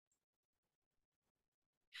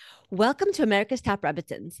Welcome to America's Top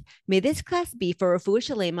Rebbitzins. May this class be for Rafua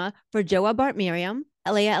Shalema, for Joa Bart Miriam,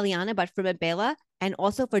 Elea Eliana Bat Frimet Bela, and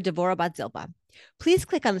also for Devorah Bat Zilba. Please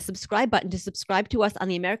click on the subscribe button to subscribe to us on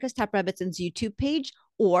the America's Top Rebbitzins YouTube page,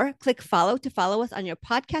 or click follow to follow us on your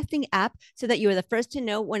podcasting app so that you are the first to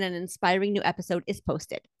know when an inspiring new episode is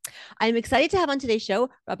posted. I'm excited to have on today's show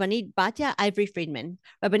Rabbanit Batya Ivory Friedman.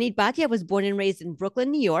 Rabbanit Batya was born and raised in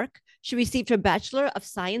Brooklyn, New York. She received her Bachelor of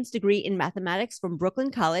Science degree in mathematics from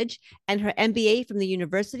Brooklyn College and her MBA from the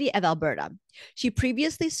University of Alberta. She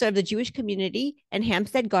previously served the Jewish community in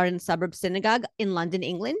Hampstead Garden Suburb Synagogue in London,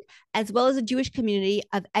 England, as well as the Jewish community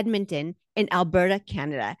of Edmonton in Alberta,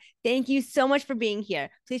 Canada. Thank you so much for being here.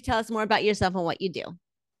 Please tell us more about yourself and what you do.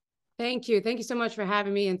 Thank you. Thank you so much for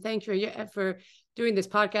having me. And thank you for doing this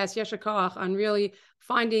podcast, Yesher Koach, on really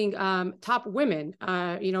finding top women.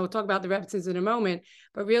 We'll talk about the Rebbitzins in a moment,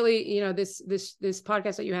 but really, this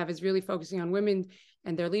podcast that you have is really focusing on women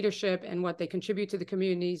and their leadership and what they contribute to the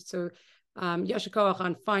community. So Yesher Koach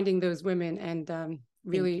on finding those women and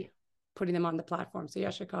really putting them on the platform. So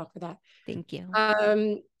Yesher Koach for that. Thank you.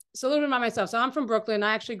 So a little bit about myself. So I'm from Brooklyn.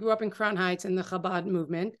 I actually grew up in Crown Heights in the Chabad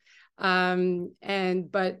movement.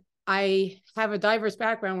 But I have a diverse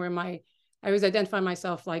background where I always identify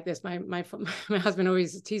myself like this. My husband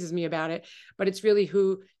always teases me about it, but it's really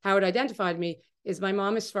how it identified me is my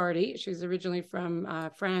mom is Sephardi. She's originally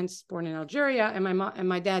from France, born in Algeria, and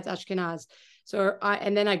my dad's Ashkenaz. So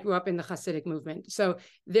and then I grew up in the Hasidic movement. So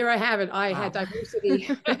there I have it. I had diversity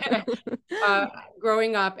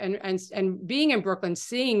growing up and being in Brooklyn,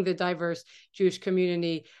 seeing the diverse Jewish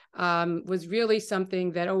community was really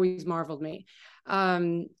something that always marveled me.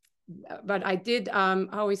 But I did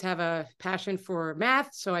always have a passion for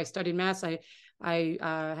math, so I studied math. I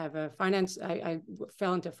have a finance. I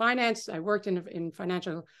fell into finance. I worked in a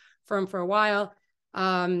financial firm for a while,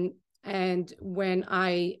 and when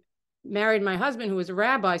I married my husband, who was a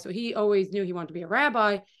rabbi, so he always knew he wanted to be a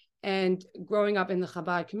rabbi. And growing up in the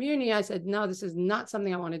Chabad community, I said, no, this is not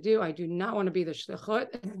something I want to do. I do not want to be the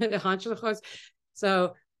shlichut, the han shlichus.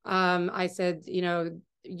 So I said,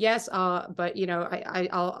 yes, but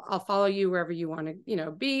I'll follow you wherever you want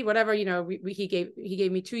to, be, whatever, he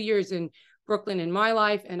gave me 2 years in Brooklyn in my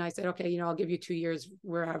life. And I said, okay, I'll give you 2 years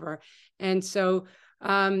wherever. And so,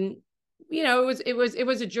 it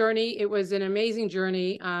was a journey. It was an amazing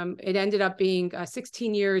journey. It ended up being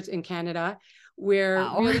 16 years in Canada, where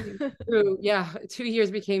really grew, 2 years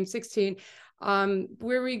became 16,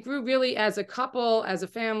 where we grew really as a couple, as a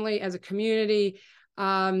family, as a community,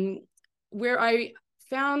 where I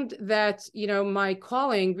found that, my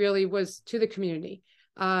calling really was to the community.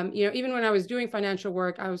 Even when I was doing financial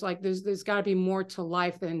work, I was like, there's got to be more to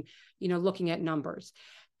life than, looking at numbers.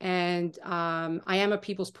 And I am a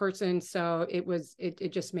people's person, so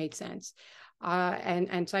it just made sense.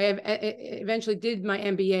 And so I eventually did my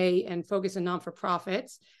MBA and focused on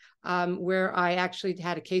non-for-profits, where I actually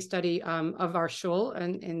had a case study of our shul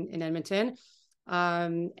in Edmonton.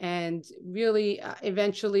 And really,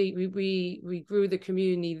 eventually, we grew the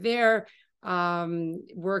community there,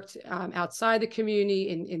 worked outside the community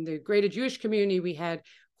in the greater Jewish community. We had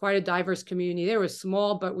quite a diverse community. There was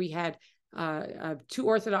small, but we had 2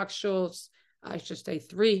 Orthodox shuls, I should say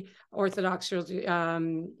 3 Orthodox shuls.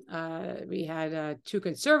 We had 2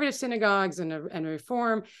 conservative synagogues and a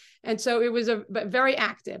reform. And so it was very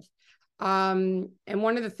active. And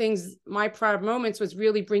one of the things, my proud moments was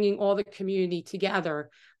really bringing all the community together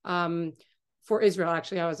for Israel.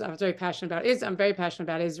 Actually, I was very passionate about Israel. I'm very passionate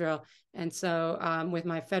about Israel. And so with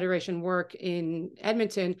my federation work in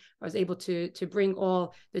Edmonton, I was able to bring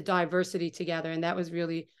all the diversity together. And that was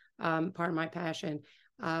really part of my passion.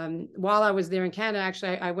 While I was there in Canada,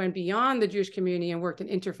 actually, I went beyond the Jewish community and worked in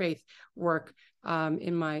interfaith work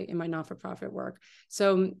in my non-for-profit work.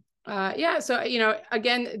 So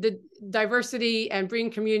again, the diversity and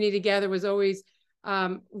bringing community together was always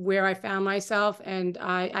where I found myself. And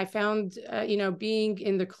I found, being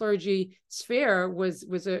in the clergy sphere was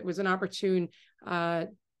an opportune,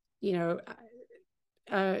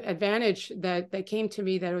 advantage that came to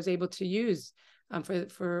me that I was able to use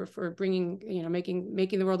for bringing,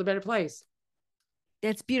 making the world a better place.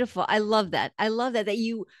 That's beautiful. I love that. I love that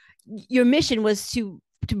your mission was to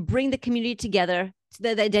bring the community together,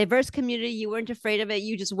 the diverse community. You weren't afraid of it.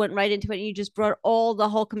 You just went right into it and you just brought the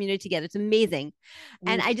whole community together. It's amazing.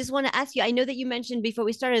 And I just want to ask you, I know that you mentioned before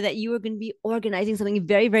we started that you were going to be organizing something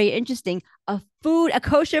very, very interesting, a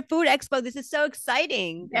kosher food expo. This is so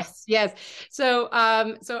exciting. Yes. So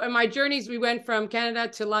in my journeys, we went from Canada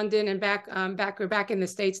to London and back. We're back in the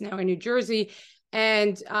States now in New Jersey.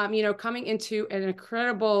 And, coming into an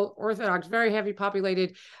incredible Orthodox, very heavy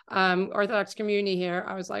populated Orthodox community here,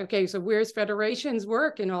 I was like, okay, so where's Federation's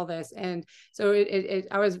work in all this? And so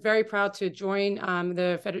I was very proud to join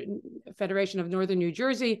the Federation of Northern New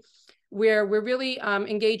Jersey, where we're really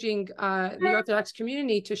engaging the Orthodox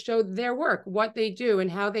community to show their work, what they do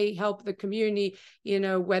and how they help the community,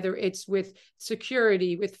 whether it's with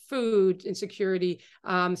security, with food insecurity,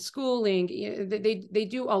 schooling. They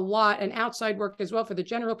do a lot, and outside work as well for the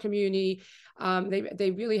general community.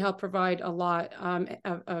 They really help provide a lot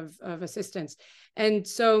of assistance. And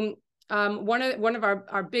so one of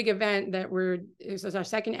our big event this is our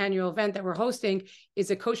second annual event that we're hosting,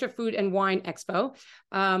 is a Kosher Food and Wine Expo,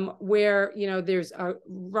 where there's a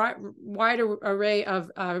wide array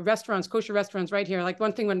of restaurants, kosher restaurants right here. Like,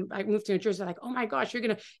 one thing when I moved to New Jersey, like, oh my gosh,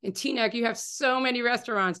 in Teaneck you have so many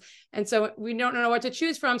restaurants, and so we don't know what to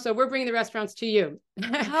choose from. So we're bringing the restaurants to you.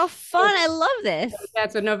 How fun! I love this. Yeah,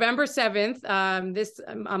 so November 7th,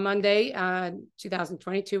 on Monday,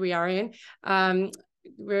 2022, we are in.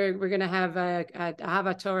 We're going to have a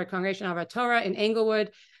Ahavat Torah, Congregation Ahavat Torah in Englewood.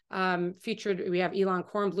 Featured, we have Elon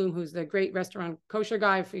Kornblum, who's the great restaurant kosher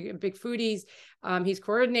guy for big foodies. He's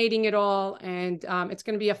coordinating it all, and it's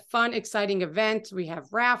going to be a fun, exciting event. We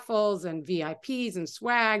have raffles and VIPs and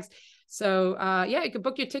swags. So you can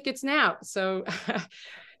book your tickets now. So.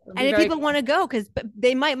 And if people want to go, because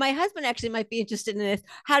my husband actually might be interested in this.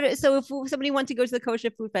 So if somebody wants to go to the Kosher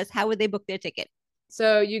Food Fest, how would they book their ticket?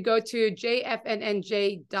 So you go to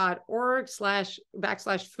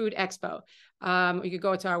jfnnj.org/food expo. You could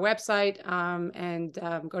go to our website and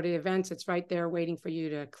go to the events. It's right there waiting for you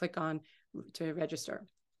to click on to register.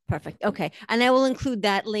 Perfect. Okay. And I will include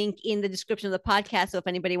that link in the description of the podcast. So if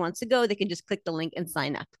anybody wants to go, they can just click the link and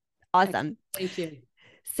sign up. Awesome. Thank you.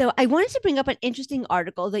 So I wanted to bring up an interesting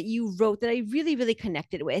article that you wrote that I really, really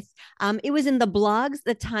connected with. It was in the blogs,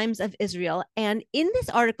 The Times of Israel. And in this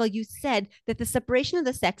article, you said that the separation of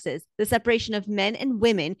the sexes, the separation of men and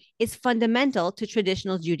women, is fundamental to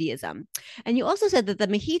traditional Judaism. And you also said that the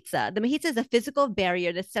mechitza is a physical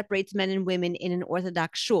barrier that separates men and women in an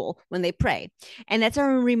Orthodox shul when they pray. And that's a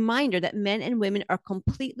reminder that men and women are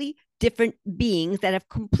completely different beings that have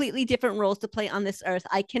completely different roles to play on this earth.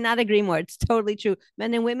 I cannot agree more. It's totally true.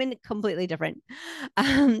 Men and women, completely different.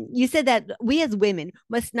 You said that we as women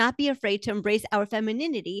must not be afraid to embrace our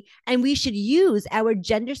femininity, and we should use our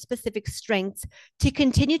gender-specific strengths to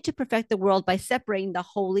continue to perfect the world by separating the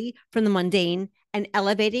holy from the mundane and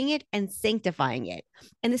elevating it and sanctifying it.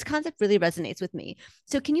 And this concept really resonates with me.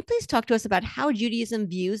 So can you please talk to us about how Judaism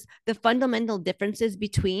views the fundamental differences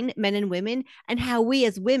between men and women, and how we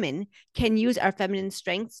as women can use our feminine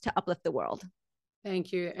strengths to uplift the world?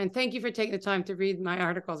 Thank you. And thank you for taking the time to read my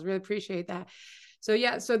articles. Really appreciate that. So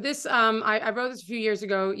this, I wrote this a few years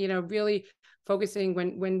ago, really focusing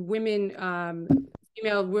when women,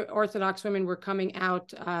 female Orthodox women were coming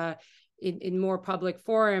out in more public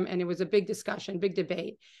forum, and it was a big discussion, big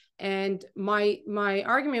debate. And my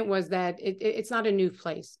argument was that it's not a new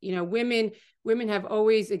place. Women have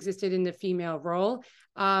always existed in the female role,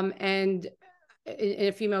 and in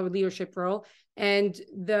a female leadership role. And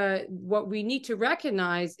what we need to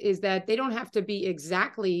recognize is that they don't have to be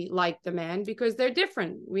exactly like the man, because they're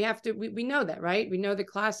different. We know that, right? We know the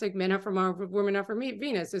classic men are from Mars, women are from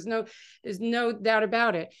Venus. There's no doubt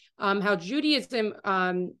about it. How Judaism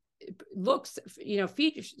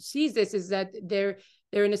sees this is that they're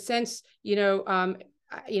in a sense,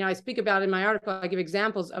 I speak about in my article, I give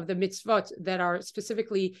examples of the mitzvot that are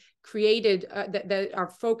specifically created, that are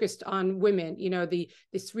focused on women. The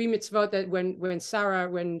three mitzvot that when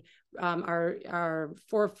Sarah, our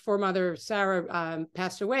foremother Sarah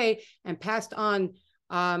passed away and passed on,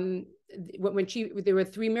 there were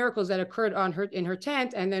three miracles that occurred in her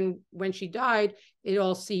tent, and then when she died, it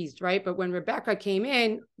all ceased, right? But when Rebecca came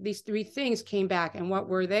in, these three things came back. And what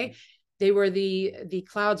were they? They were the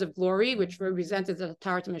clouds of glory, which represented the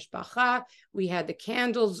Taharat Mishpacha. We had the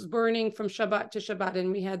candles burning from Shabbat to Shabbat,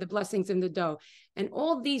 and we had the blessings in the dough. And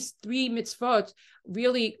all these three mitzvot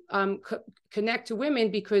really connect to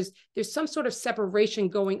women, because there's some sort of separation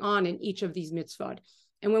going on in each of these mitzvot.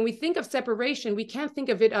 And when we think of separation, we can't think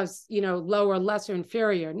of it as, lower, lesser,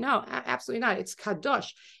 inferior. No, absolutely not. It's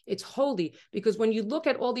kadosh. It's holy. Because when you look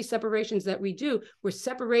at all these separations that we do, we're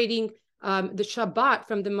separating the Shabbat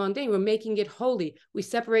from the mundane. We're making it holy. We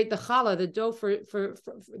separate the challah, the dough for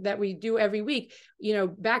that we do every week.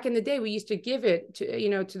 Back in the day, we used to give it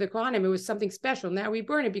to the Kohanim. It was something special. Now we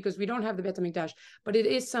burn it because we don't have the Bet HaMikdash, but it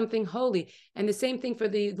is something holy. And the same thing for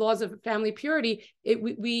the laws of family purity.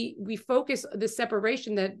 We focus the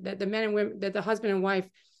separation that the men and women, that the husband and wife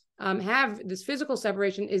have this physical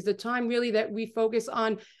separation is the time really that we focus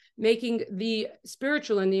on making the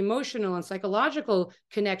spiritual and the emotional and psychological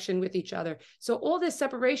connection with each other. So all this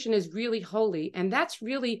separation is really holy. And that's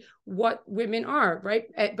really what women are, right?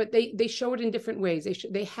 But they show it in different ways.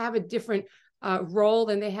 They have a different role,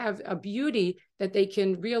 and they have a beauty that they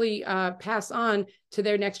can really pass on to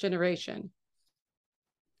their next generation.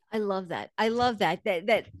 I love that. I love that.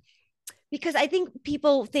 That because I think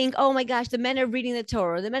people think, oh my gosh, the men are reading the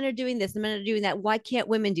Torah, the men are doing this, the men are doing that. Why can't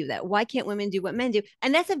women do that? Why can't women do what men do?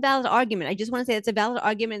 And that's a valid argument. I just want to say it's a valid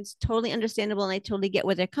argument. It's totally understandable, and I totally get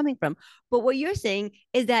where they're coming from. But what you're saying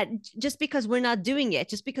is that just because we're not doing it,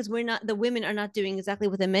 just because the women are not doing exactly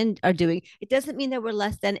what the men are doing, it doesn't mean that we're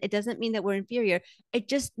less than. It doesn't mean that we're inferior. It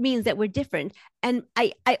just means that we're different. And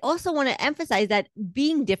I also want to emphasize that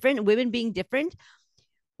being different, women being different,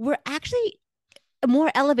 we're actually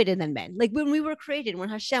more elevated than men. Like when we were created, when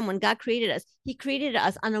God created us, he created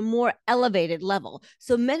us on a more elevated level.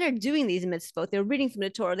 So men are doing these mitzvot. They're reading from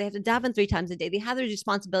the Torah. They have to daven 3 times a day. They have their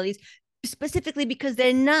responsibilities specifically because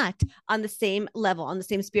they're not on the same level, on the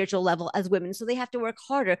same spiritual level as women. So they have to work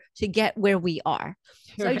harder to get where we are.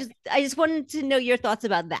 So right. I just wanted to know your thoughts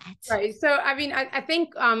about that. Right. So, I mean, I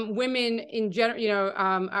think women in general,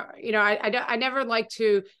 I never like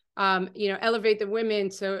to elevate the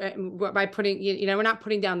women. So by putting, we're not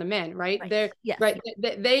putting down the men, right? Right. They're yes. right.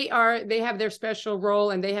 They have their special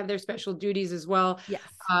role, and they have their special duties as well. Yes.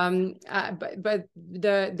 But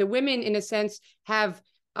the women, in a sense, have,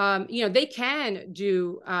 they can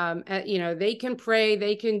do, they can pray,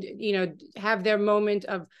 they can, have their moment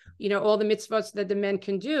of, all the mitzvahs that the men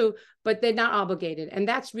can do, but they're not obligated. And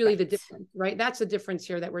that's really the difference, right? That's the difference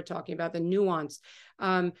here that we're talking about, the nuance,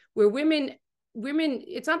 where women,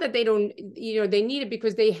 it's not that they don't, they need it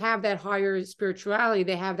because they have that higher spirituality.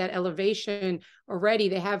 They have that elevation already.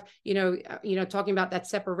 They have, talking about that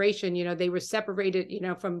separation, they were separated,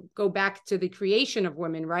 go back to the creation of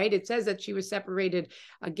women, right? It says that she was separated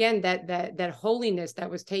again, that holiness that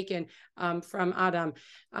was taken from Adam.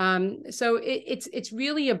 So it's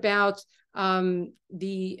really about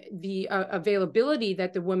the availability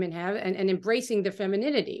that the women have, and embracing the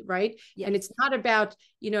femininity, right? Yes. And it's not about,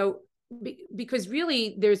 because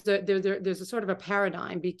really there's a sort of a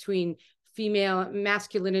paradigm between female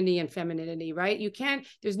masculinity and femininity, right?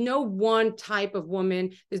 There's no one type of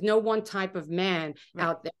woman, there's no one type of man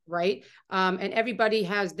out there, right? And everybody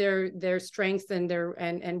has their strengths and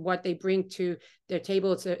and what they bring to their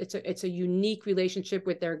table. It's a unique relationship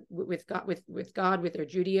with God, with their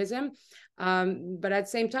Judaism. But at the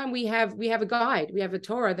same time, we have a guide, we have a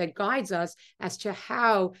Torah that guides us as to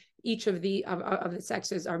how each of the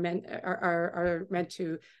sexes are meant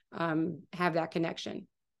to have that connection.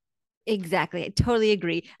 Exactly. I totally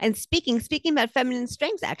agree. And speaking about feminine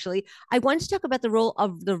strengths, actually, I want to talk about the role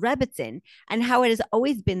of the Rebbetzin and how it has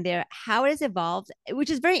always been there, how it has evolved, which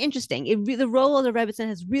is very interesting. The role of the Rebbetzin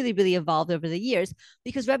has really, really evolved over the years,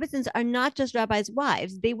 because Rebbetzins are not just rabbis'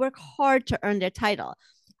 wives. They work hard to earn their title.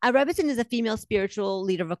 A Rebbetzin is a female spiritual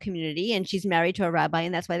leader of a community, and she's married to a rabbi,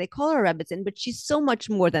 and that's why they call her a Rebbetzin, but she's so much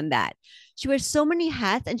more than that. She wears so many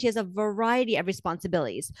hats, and she has a variety of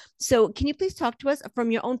responsibilities. So can you please talk to us from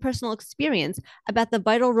your own personal experience about the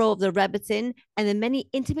vital role of the Rebbetzin and the many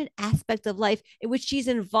intimate aspects of life in which she's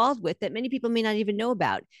involved with that many people may not even know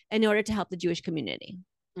about in order to help the Jewish community?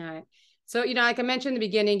 All right. So, like I mentioned in the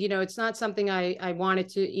beginning, it's not something I wanted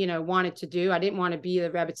to do. I didn't want to be the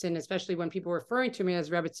Rebbetzin, especially when people were referring to me as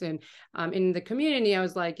Rebbetzin in the community. I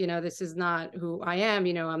was like, this is not who I am.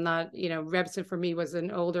 I'm not, Rebbetzin for me was an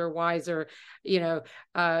older, wiser,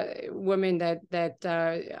 woman that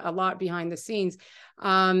a lot behind the scenes.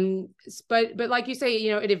 But like you say,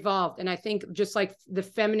 it evolved. And I think just like the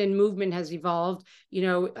feminine movement has evolved, the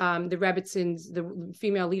Rebbetzins, the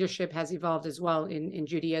female leadership has evolved as well in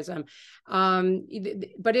Judaism.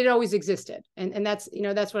 But it always existed. And that's,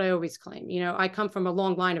 that's what I always claim. I come from a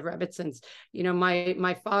long line of Rebbetzins. My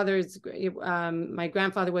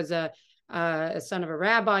grandfather was a son of a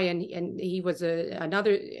rabbi, and he was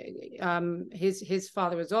his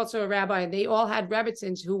father was also a rabbi, and they all had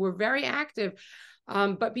Rebbetzins who were very active.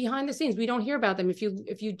 But behind the scenes, we don't hear about them. If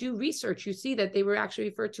you do research, you see that they were actually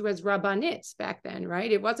referred to as rabbanits back then,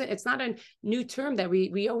 right? It's not a new term that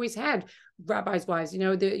we always had rabbis' wives.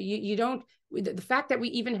 The fact that we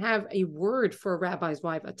even have a word for a rabbi's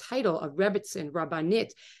wife, a title, a Rebbetzin, rabbanit,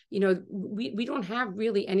 we don't have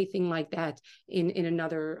really anything like that in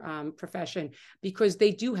another profession, because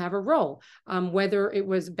they do have a role. Whether it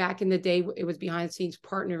was back in the day, it was behind the scenes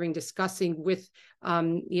partnering, discussing with,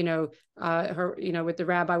 her, with the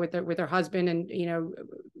rabbi, with her husband, and,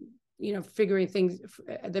 figuring things,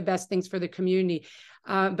 the best things for the community.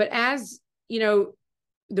 But as,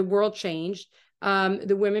 the world changed,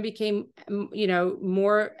 the women became,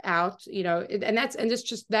 more out, and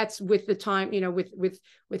that's with the time,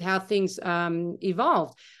 with how things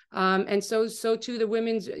evolved. And so too the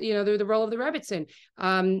women's, the role of the Rebbitzin.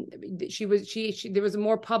 There was a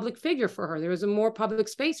more public figure for her. There was a more public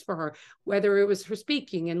space for her, whether it was her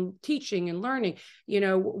speaking and teaching and learning,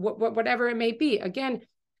 whatever it may be. Again,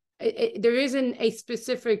 there isn't a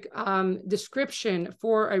specific description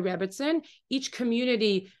for a Rebbitzin. Each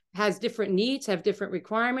community has different needs, have different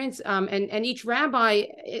requirements, and each rabbi,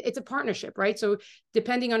 it's a partnership, right? So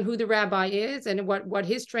depending on who the rabbi is and what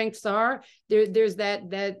his strengths are, there's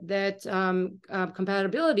that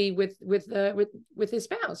compatibility with his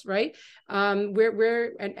spouse, right?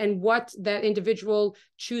 And what that individual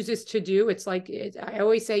chooses to do. It's like I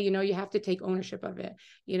always say, you have to take ownership of it.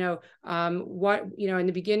 In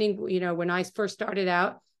the beginning, when I first started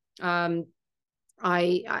out,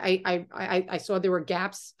 I saw there were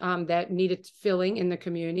gaps that needed filling in the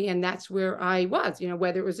community, and that's where I was.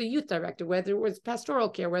 Whether it was a youth director, whether it was pastoral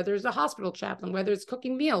care, whether it was a hospital chaplain, whether it's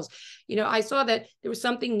cooking meals, I saw that there was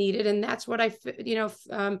something needed, and that's what I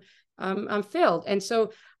filled. And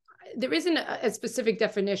so there isn't a specific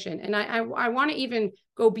definition, and I want to even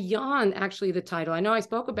go beyond actually the title. I know I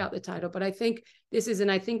spoke about the title, but I think this is,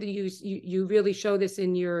 and I think that you really show this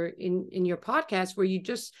in your podcast, where you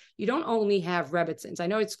don't only have Rebbitzins. I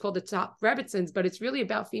know it's called the Top Rebbitzins, but it's really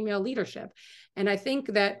about female leadership. And I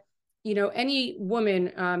think that any woman,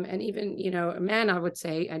 and even, a man, I would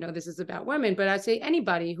say, I know this is about women, but I'd say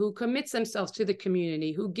anybody who commits themselves to the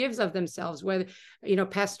community, who gives of themselves, whether,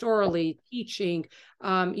 pastorally, teaching,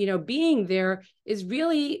 being there is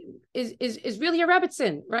really a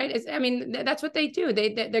Rebbitzin, right? That's what they do.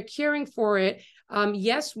 They're caring for it.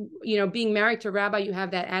 Yes, being married to a rabbi, you have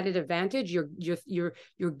that added advantage. You're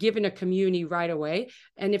given a community right away.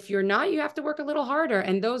 And if you're not, you have to work a little harder.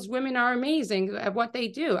 And those women are amazing at what they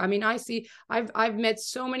do. I've met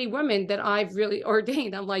so many women that I've really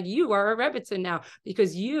ordained. I'm like, you are a Rebbitzin now,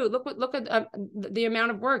 because you look at the amount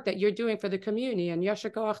of work that you're doing for the community, and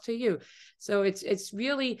yasher koach to you. So it's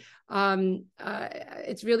really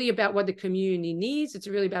about what the community needs. It's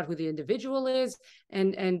really about who the individual is,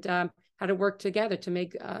 and how to work together to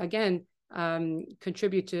make,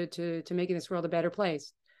 contribute to making this world a better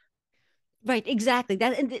place. Right, exactly.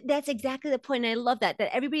 That's exactly the point. And I love that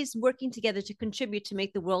everybody's working together to contribute to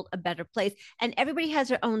make the world a better place, and everybody has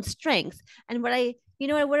their own strengths. And what I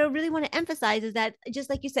really want to emphasize is that, just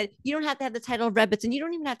like you said, you don't have to have the title of Rebbitzin. You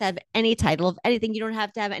don't even have to have any title of anything. You don't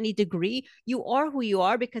have to have any degree. You are who you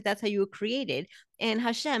are because that's how you were created. And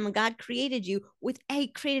Hashem, God created you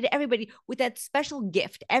created everybody with that special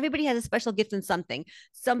gift. Everybody has a special gift in something.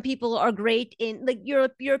 Some people are great in, like, you're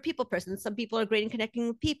a people person. Some people are great in connecting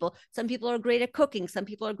with people. Some people are great at cooking. Some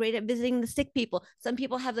people are great at visiting the sick people. Some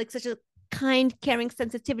people have like such a kind, caring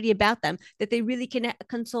sensitivity about them that they really can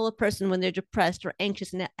console a person when they're depressed or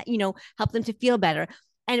anxious, and help them to feel better.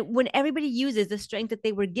 And when everybody uses the strength that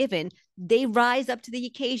they were given, they rise up to the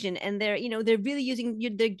occasion, and they're really using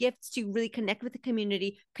their gifts to really connect with the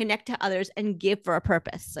community, connect to others, and give for a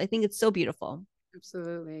purpose. So I think it's so beautiful.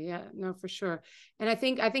 Absolutely. Yeah, no, for sure. And I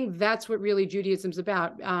think that's what really Judaism's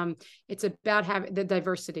about. It's about having the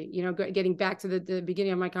diversity, getting back to the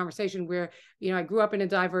beginning of my conversation, where, I grew up in a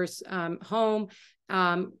diverse home.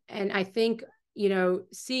 And I think,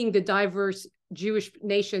 seeing the diverse Jewish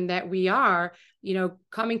nation that we are,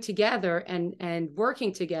 coming together and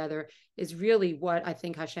working together is really what I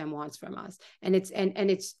think Hashem wants from us. And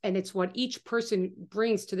it's what each person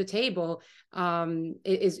brings to the table,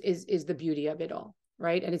 is the beauty of it all.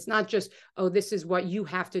 Right. And it's not just, oh, this is what you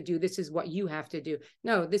have to do. This is what you have to do.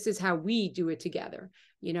 No, this is how we do it together,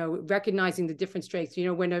 recognizing the different strengths,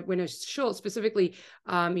 when a shul specifically,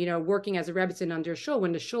 working as a Rebbitzin under a shul,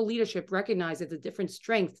 when the shul leadership recognizes the different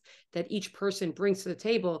strengths that each person brings to the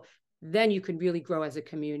table, then you can really grow as a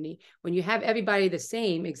community. When you have everybody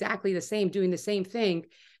exactly the same, doing the same thing,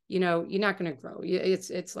 you're not going to grow.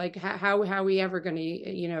 It's like, how are we ever going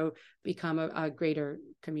to, become a greater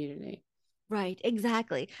community? Right,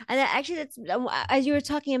 exactly. And actually, that's, as you were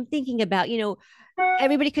talking, I'm thinking about,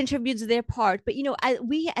 everybody contributes their part, but,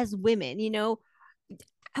 we as women,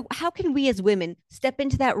 how can we as women step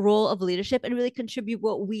into that role of leadership and really contribute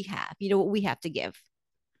what we have, what we have to give?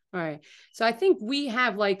 All right. So I think we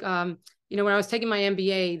have, like, when I was taking my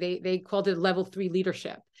MBA, they called it level 3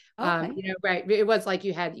 leadership. Okay. Right. It was like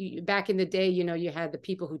you back in the day, you had the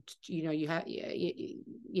people who, you had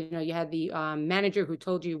the manager who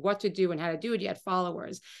told you what to do and how to do it. You had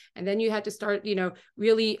followers, and then you had to start,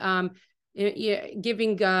 really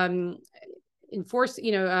giving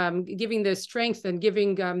giving the strength and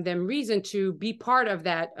giving them reason to be part of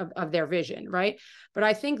that, of their vision, right? But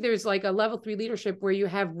I think there's like a level 3 leadership where you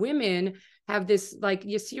have women have this like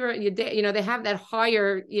Yesira, they have that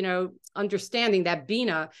higher, understanding, that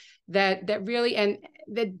Bina, that really, and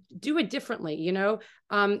that do it differently,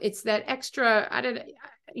 it's that extra, I don't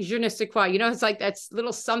je ne sais quoi, it's like that's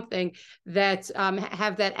little something that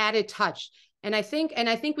have that added touch. And I think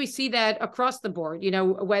we see that across the board,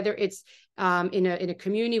 whether it's in a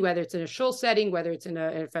community, whether it's in a shul setting, whether it's in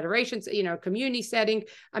a federation, community setting.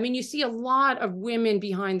 I mean, you see a lot of women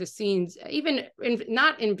behind the scenes, even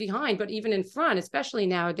not in behind, but even in front, especially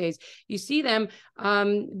nowadays. You see them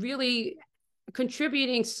really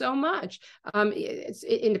contributing so much it's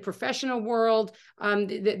in the professional world.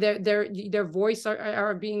 Their voices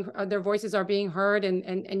are being heard,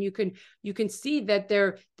 and you can see that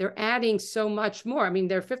they're adding so much more. I mean,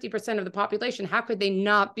 they're 50% of the population. How could they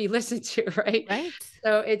not be listened to, right?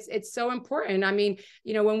 So it's so important. I mean,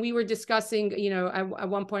 when we were discussing, at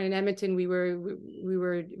one point in Edmonton, we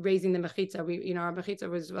were raising the mechitza. Our mechitza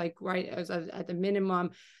was like at the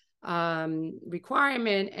minimum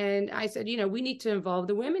requirement, and I said, we need to involve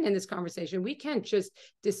the women in this conversation. We can't just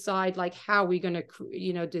decide like how we're going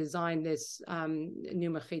to design this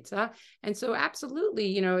new mechitza. And so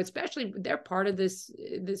absolutely, especially they're part of this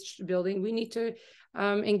building, we need to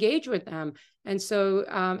engage with them. And so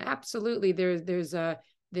absolutely there's a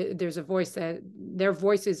voice, that their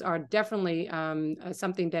voices are definitely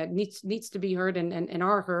something that needs to be heard and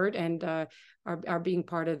are heard, and are being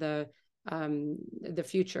part of the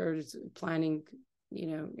future's planning,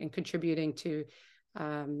 and contributing to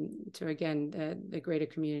again the greater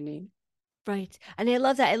community. Right. And I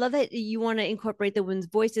love that. I love that you want to incorporate the women's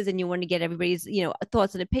voices and you want to get everybody's,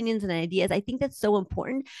 thoughts and opinions and ideas. I think that's so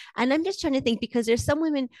important. And I'm just trying to think, because there's some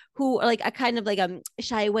women who are like a kind of like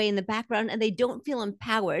shy away in the background, and they don't feel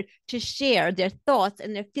empowered to share their thoughts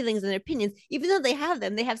and their feelings and their opinions, even though they have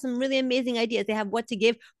them. They have some really amazing ideas. They have what to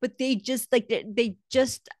give, but they just they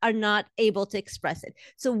just are not able to express it.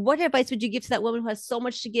 So what advice would you give to that woman who has so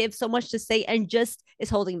much to give, so much to say, and just is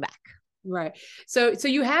holding back? Right. So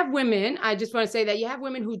you have women, I just want to say that you have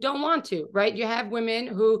women who don't want to, right? You have women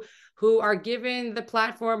who are given the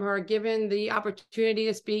platform, who are given the opportunity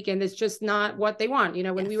to speak, and it's just not what they want.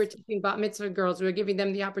 When we were teaching bat mitzvah girls, we were giving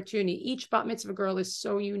them the opportunity. Each bat mitzvah girl is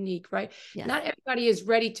so unique, right? Yes. Not everybody is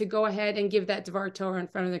ready to go ahead and give that Dvar Torah in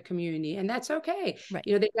front of the community, and that's okay. Right.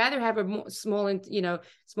 They'd rather have a small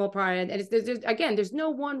pride. And there's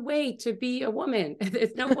no one way to be a woman.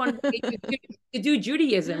 There's no one way to do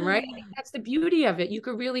Judaism, right? That's the beauty of it. You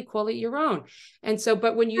could really call it your own. And so,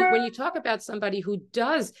 but when you talk about somebody who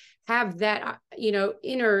does have that,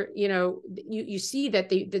 inner, you see that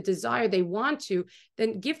the desire, they want to,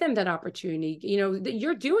 then give them that opportunity.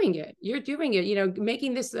 You're doing it,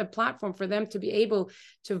 making this a platform for them to be able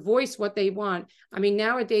to voice what they want. I mean,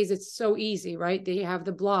 nowadays it's so easy, right? They have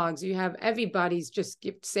the blogs, you have everybody's just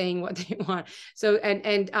saying what they want. So,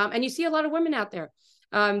 and you see a lot of women out there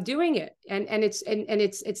doing it, and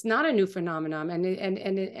it's not a new phenomenon,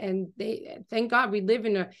 and they, thank God we live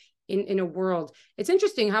in a world. It's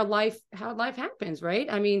interesting how life happens, right?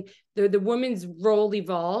 I mean, the woman's role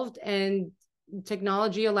evolved, and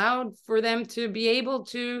technology allowed for them to be able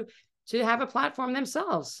to have a platform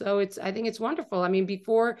themselves. So I think it's wonderful. I mean,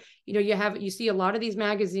 before, you see a lot of these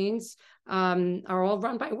magazines are all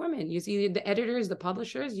run by women. You see the editors, the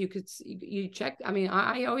publishers, you check. I mean,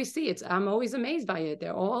 I always see it. I'm always amazed by it.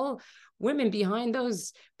 They're all women behind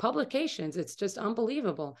those publications. It's just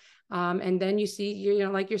unbelievable. And then you see,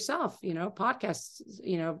 like yourself, podcasts,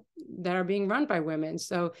 that are being run by women.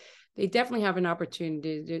 So they definitely have an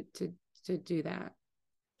opportunity to do that.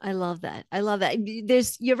 I love that.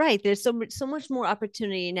 You're right. There's so much more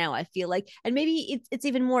opportunity now, I feel like, and maybe it's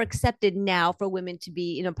even more accepted now for women to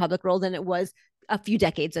be in a public role than it was a few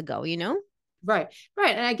decades ago, Right.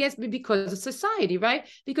 And I guess because of society, right?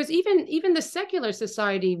 Because even the secular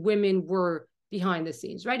society, women were behind the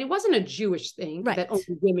scenes, right? It wasn't a Jewish thing that only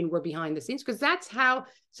women were behind the scenes, because that's how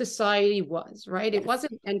society was, right? Yes. It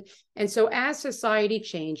wasn't. And so as society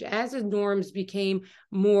changed, as the norms became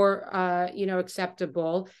more,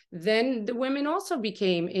 acceptable, then the women also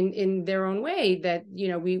became in their own way that,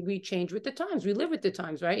 we change with the times, we live with the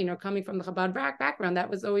times, right? Coming from the Chabad background, that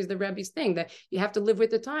was always the Rebbe's thing, that you have to live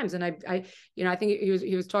with the times. And I think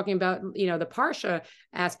he was talking about, the Parsha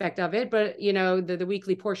aspect of it, but, the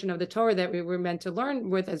weekly portion of the Torah that we were meant to learn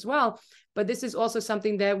with as well. But this is also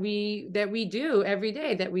something that we do every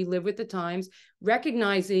day, that we live with the times,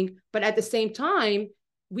 recognizing, but at the same time,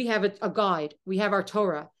 we have a guide, we have our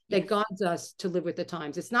Torah, that guides us to live with the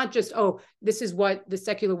times. It's not just, oh, this is what the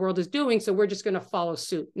secular world is doing, so we're just going to follow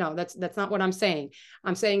suit. No, that's not what I'm saying.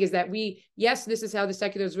 I'm saying is that yes, this is how the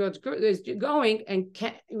secular world is going, and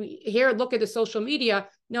here, look at the social media.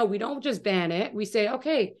 No, we don't just ban it. We say,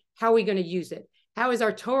 okay, how are we going to use it? How is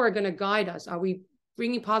our Torah going to guide us? Are we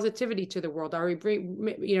bringing positivity to the world? Are we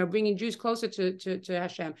bringing Jews closer to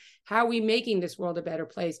Hashem? How are we making this world a better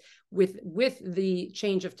place with the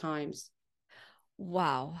change of times?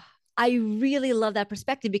 Wow. I really love that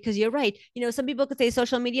perspective, because you're right. Some people could say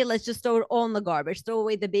social media, let's just throw it all in the garbage, throw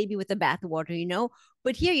away the baby with the bathwater.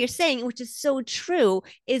 But here you're saying, which is so true,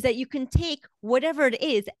 is that you can take whatever it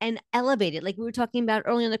is and elevate it. Like we were talking about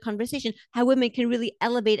earlier in the conversation, how women can really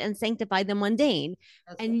elevate and sanctify the mundane.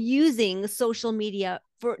 And using social media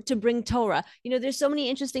to bring Torah. There's so many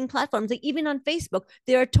interesting platforms. Like even on Facebook,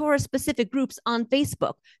 there are Torah specific groups on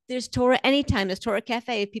Facebook. There's Torah Anytime. There's Torah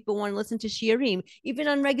Cafe if people want to listen to shiurim. Even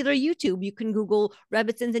on regular YouTube, you can Google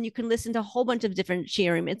Rebbitzins and you can listen to a whole bunch of different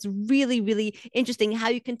shiurim. It's really, really interesting how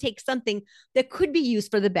you can take something that could be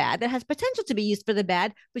used for the bad, that has potential to be used for the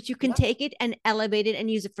bad, but you can take it and elevate it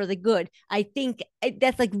and use it for the good. I think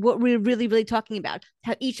that's like what we're really, really talking about,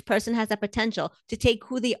 how each person has that potential to take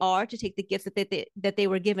who they are, to take the gifts that they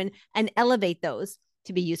were given and elevate those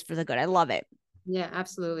to be used for the good. I love it. Yeah,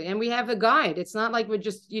 absolutely. And we have a guide. It's not like we're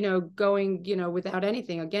just, going, without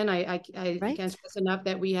anything. Again, I can't stress enough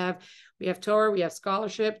that we have Torah, we have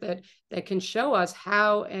scholarship that can show us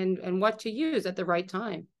how and what to use at the right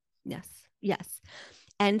time. Yes. Yes.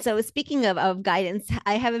 And so speaking of guidance,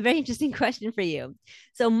 I have a very interesting question for you.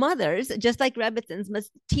 So mothers, just like Rebbitzins,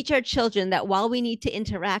 must teach our children that while we need to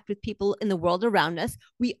interact with people in the world around us,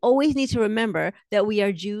 we always need to remember that we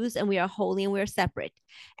are Jews and we are holy and we are separate.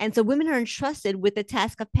 And so women are entrusted with the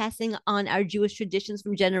task of passing on our Jewish traditions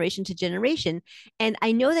from generation to generation. And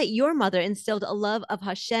I know that your mother instilled a love of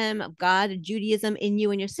Hashem, of God, of Judaism in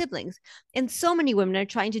you and your siblings. And so many women are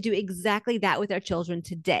trying to do exactly that with our children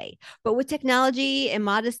today. But with technology and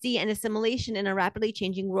modesty and assimilation in a rapidly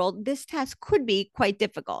changing world, this task could be quite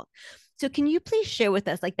difficult. So can you please share with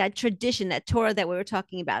us, like that tradition, that Torah that we were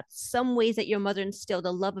talking about, some ways that your mother instilled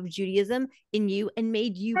a love of Judaism in you and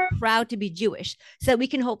made you proud to be Jewish, so that we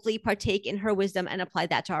can hopefully partake in her wisdom and apply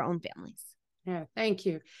that to our own families? Yeah, thank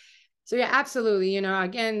you. So yeah, absolutely.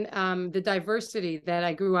 Again, the diversity that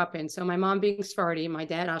I grew up in. So my mom being Sephardi, my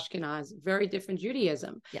dad Ashkenaz, very different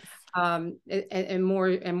Judaism. Yes. And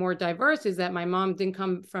more diverse is that my mom didn't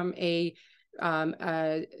come from a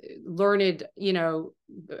learned,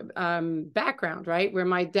 background, right? Where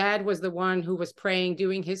my dad was the one who was praying,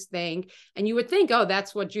 doing his thing. And you would think, oh,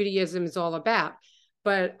 that's what Judaism is all about.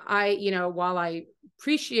 But while I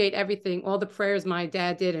appreciate everything, all the prayers my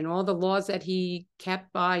dad did and all the laws that he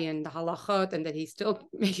kept by and the halachot and that he still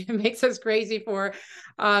makes us crazy for,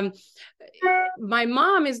 my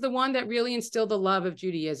mom is the one that really instilled the love of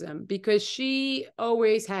Judaism, because she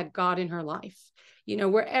always had God in her life.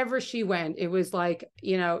 Wherever she went, it was like,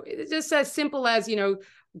 it's just as simple as,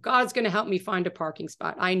 God's going to help me find a parking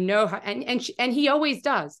spot. I know how, and he always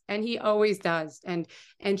does. And he always does. And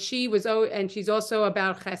she's also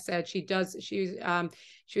about chesed.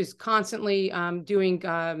 She was constantly doing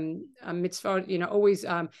a mitzvah, always,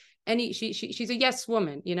 she's a yes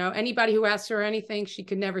woman. Anybody who asks her anything, she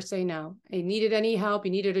could never say no. You needed any help,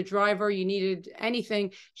 you needed a driver, you needed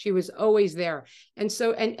anything, she was always there. And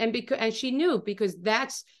so, and she knew, because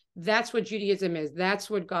that's what Judaism is. That's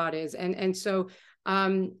what God is. And so,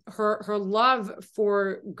 her love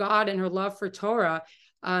for God and her love for Torah,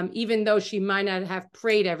 even though she might not have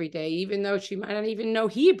prayed every day, even though she might not even know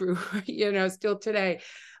Hebrew, still today,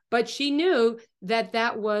 but she knew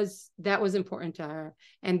that was important to her.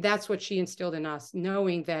 And that's what she instilled in us,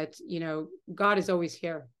 knowing that, God is always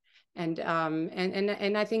here. And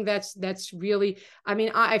I think that's really,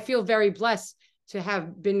 I feel very blessed to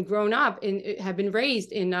have been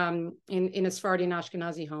raised in a Sephardi and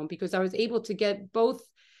Ashkenazi home, because I was able to get both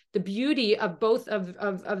the beauty of both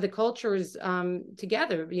of the cultures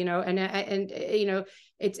together,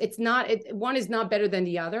 it's not, one is not better than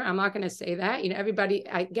the other. I'm not going to say that, everybody,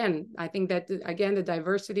 again, I think that the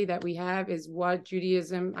diversity that we have is what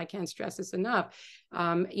Judaism, I can't stress this enough.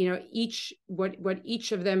 What each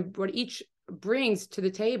brings to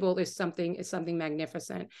the table is something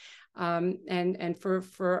magnificent. And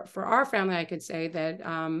for our family, I could say that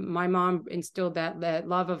my mom instilled that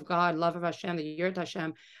love of God, love of Hashem, the Yirat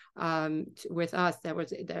Hashem, with us, that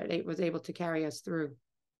it was able to carry us through.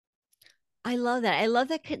 I love that. I love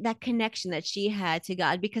that connection that she had to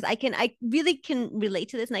God, because I really can relate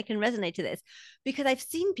to this, and I can resonate to this, because I've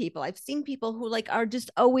seen people who are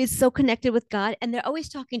just always so connected with God, and they're always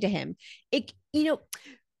talking to him.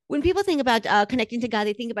 when people think about connecting to God,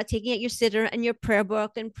 they think about taking out your siddur and your prayer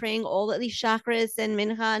book and praying all of these chakras and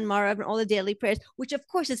mincha and marav and all the daily prayers, which of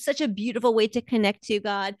course is such a beautiful way to connect to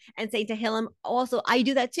God and saying to Him. Also, I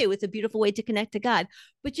do that too. It's a beautiful way to connect to God.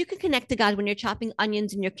 But you can connect to God when you're chopping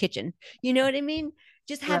onions in your kitchen. You know what I mean?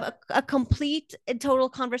 Just have a complete and total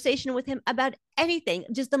conversation with him about anything,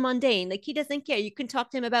 just the mundane. Like he doesn't care. You can talk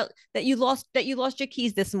to him about that you lost your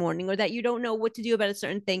keys this morning, or that you don't know what to do about a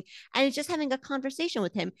certain thing, and it's just having a conversation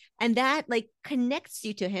with him, and that like connects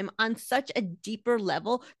you to him on such a deeper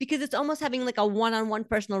level, because it's almost having like a one-on-one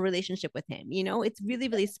personal relationship with him. It's really,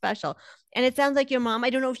 really special. And it sounds like your mom, I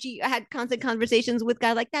don't know if she had constant conversations with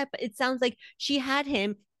God like that, but it sounds like she had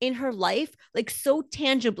him in her life, like so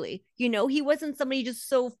tangibly. He wasn't somebody just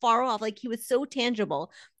so far off, like he was so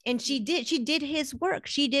tangible. And she did his work.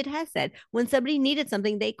 She did Hesed. When somebody needed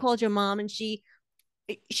something, they called your mom, and she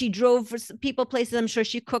drove for people places. I'm sure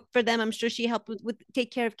she cooked for them. I'm sure she helped with take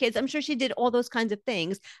care of kids. I'm sure she did all those kinds of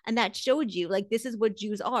things. And that showed you like, this is what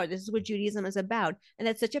Jews are. This is what Judaism is about. And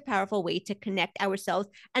that's such a powerful way to connect ourselves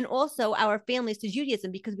and also our families to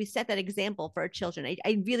Judaism, because we set that example for our children.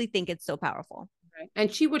 I really think it's so powerful. Right.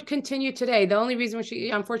 And she would continue today. The only reason she,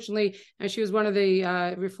 unfortunately, she was one of the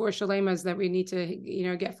Refuah Shalemas that we need to,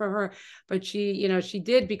 get for her. But she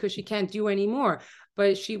did, because she can't do anymore.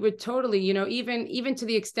 But she would totally, even to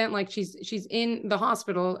the extent like she's in the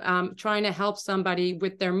hospital trying to help somebody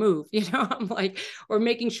with their move, I'm like, or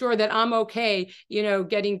making sure that I'm okay,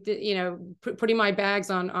 getting, putting my bags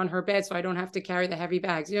on her bed so I don't have to carry the heavy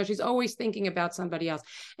bags. She's always thinking about somebody else.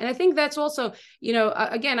 And I think that's also,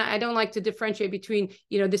 again, I don't like to differentiate between,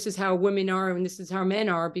 this is how women are and this is how men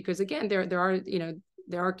are, because again,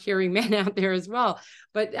 there are caring men out there as well.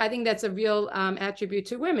 But I think that's a real attribute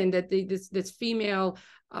to women, that this female,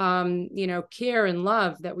 care and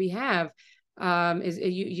love that we have is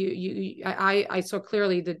I saw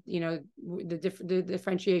clearly the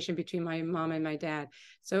differentiation between my mom and my dad.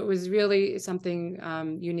 So it was really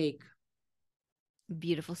something unique.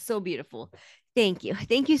 Beautiful. So beautiful. Thank you.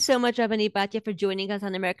 Thank you so much, Rabbanit Batya, for joining us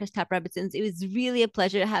on America's Top Rebbitzins. It was really a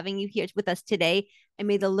pleasure having you here with us today. And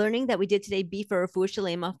may the learning that we did today be for Refuah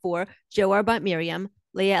Shalema for Joar Bat Miriam,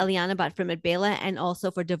 Leah Eliana Bat from Bela, and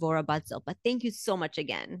also for Devorah Bat Zilpa. Thank you so much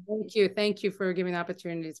again. Thank you. Thank you for giving the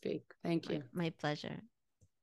opportunity to speak. Thank you. My pleasure.